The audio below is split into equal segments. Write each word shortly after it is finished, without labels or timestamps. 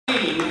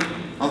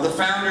of the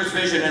founders'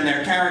 vision and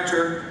their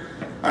character,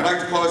 I'd like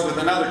to close with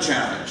another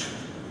challenge.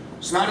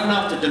 It's not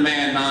enough to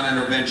demand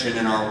non-intervention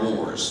in our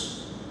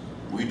wars.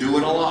 We do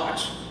it a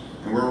lot,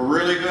 and we're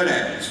really good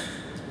at it.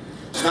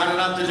 It's not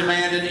enough to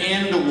demand an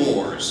end to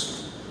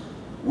wars.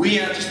 We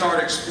have to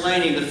start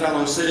explaining to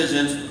fellow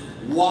citizens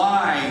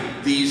why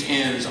these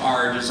ends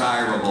are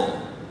desirable.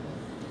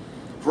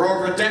 For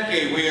over a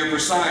decade, we have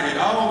recited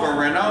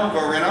over and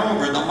over and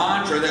over the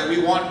mantra that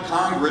we want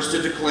Congress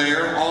to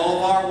declare all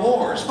of our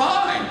wars.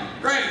 Fine,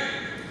 great.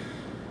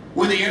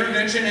 Would the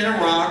intervention in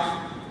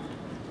Iraq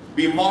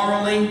be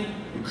morally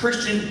and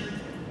Christian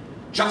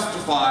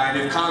justified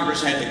if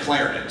Congress had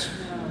declared it?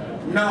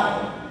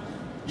 No.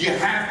 You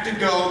have to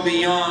go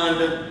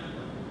beyond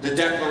the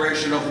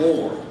declaration of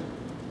war.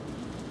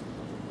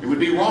 It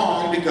would be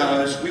wrong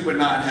because we would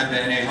not have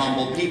been a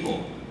humble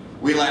people.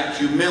 We lack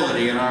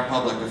humility in our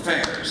public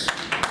affairs.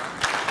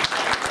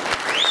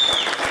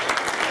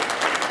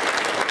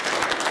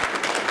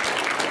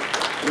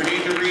 We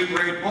need to read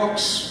great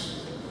books,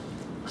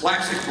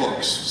 classic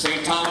books.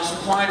 St. Thomas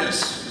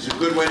Aquinas is a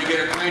good way to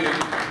get acquainted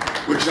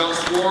with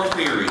just war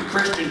theory,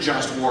 Christian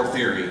just war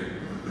theory.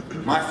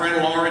 My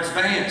friend Lawrence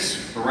Vance,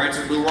 who writes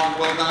at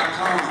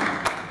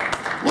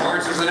BlueRockwell.com.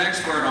 Lawrence is an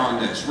expert on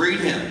this. Read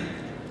him.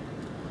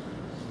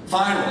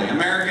 Finally,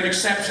 American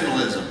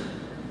exceptionalism.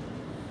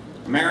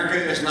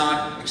 America is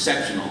not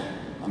exceptional.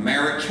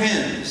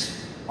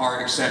 Americans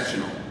are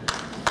exceptional.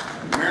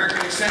 American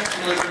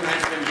exceptionalism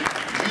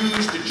has been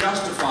used to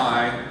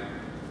justify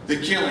the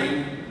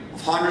killing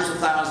of hundreds of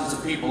thousands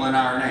of people in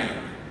our name.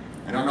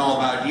 I don't know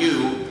about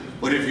you,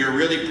 but if you're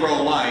really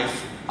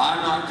pro-life,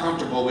 I'm not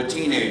comfortable with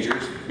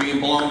teenagers being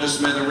blown to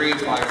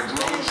smithereens by a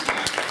drone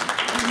strike.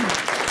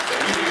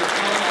 Either you're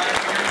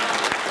pro-life or you're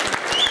not.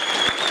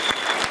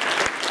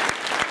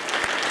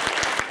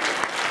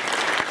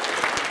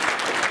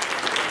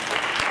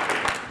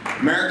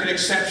 American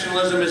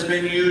exceptionalism has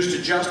been used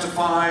to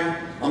justify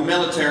a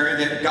military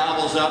that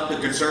gobbles up, the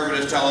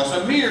conservatives tell us,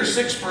 a mere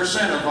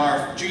 6% of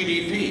our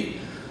GDP.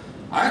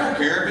 I don't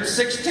care if it's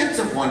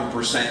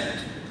 0.6%.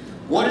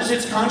 What is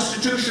its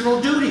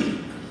constitutional duty?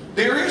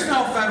 There is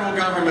no federal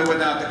government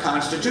without the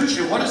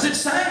Constitution. What does it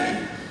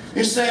say?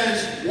 It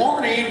says,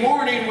 warning,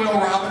 warning, Will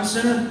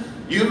Robinson,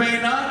 you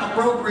may not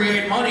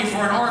appropriate money for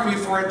an army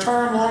for a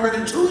term longer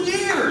than 2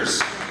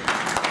 years.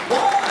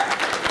 Why?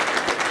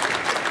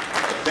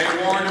 They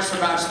warned us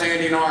about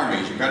standing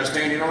armies. You've got a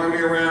standing army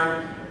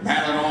around?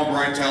 Madeleine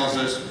Albright tells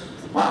us,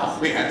 well,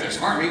 we have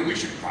this army, we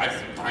should try to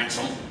find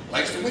some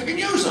place that we can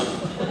use them.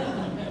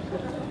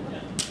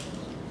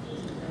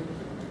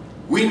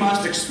 We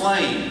must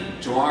explain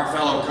to our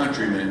fellow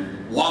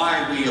countrymen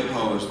why we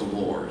oppose the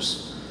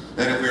wars.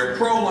 That if we are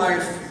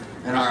pro-life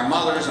in our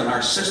mothers and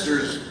our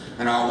sisters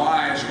and our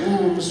wives'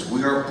 wombs,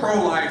 we are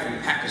pro-life in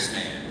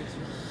Pakistan.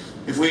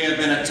 If we have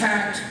been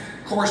attacked,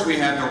 of course we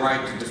have the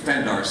right to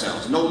defend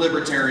ourselves. No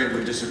libertarian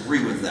would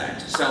disagree with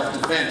that.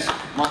 Self-defense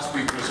must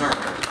be preserved.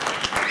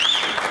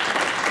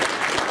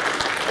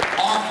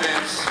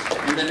 Offense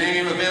in the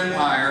name of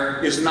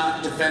empire is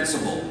not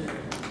defensible.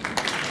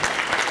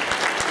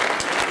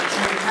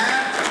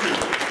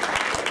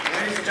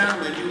 Ladies and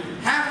gentlemen, you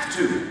have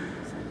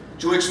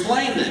to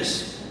explain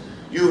this.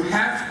 You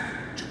have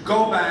to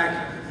go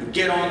back and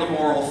get on the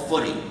moral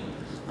footing.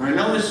 And I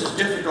know this is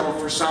difficult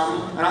for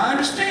some, and I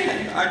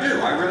understand. I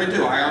do. I really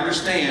do. I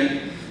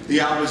understand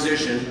the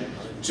opposition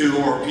to,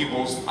 or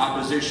people's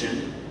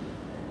opposition,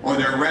 or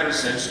their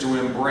reticence to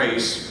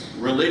embrace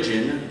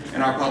religion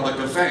in our public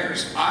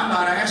affairs. I'm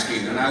not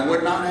asking, and I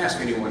would not ask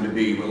anyone to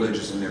be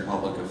religious in their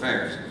public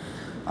affairs.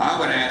 I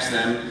would ask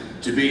them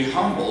to be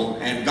humble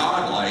and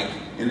godlike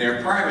in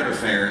their private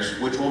affairs,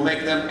 which will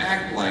make them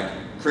act like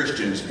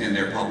Christians in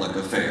their public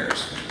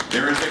affairs.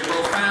 There is a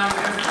profound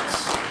difference.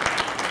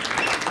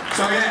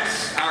 So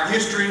yes, our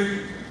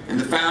history and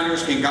the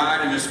founders can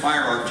guide and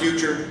inspire our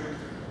future.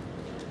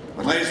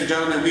 But ladies and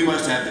gentlemen, we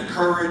must have the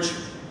courage,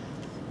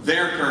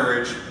 their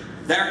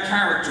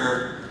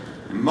character,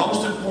 and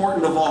most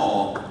important of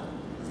all,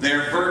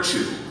 their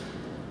virtue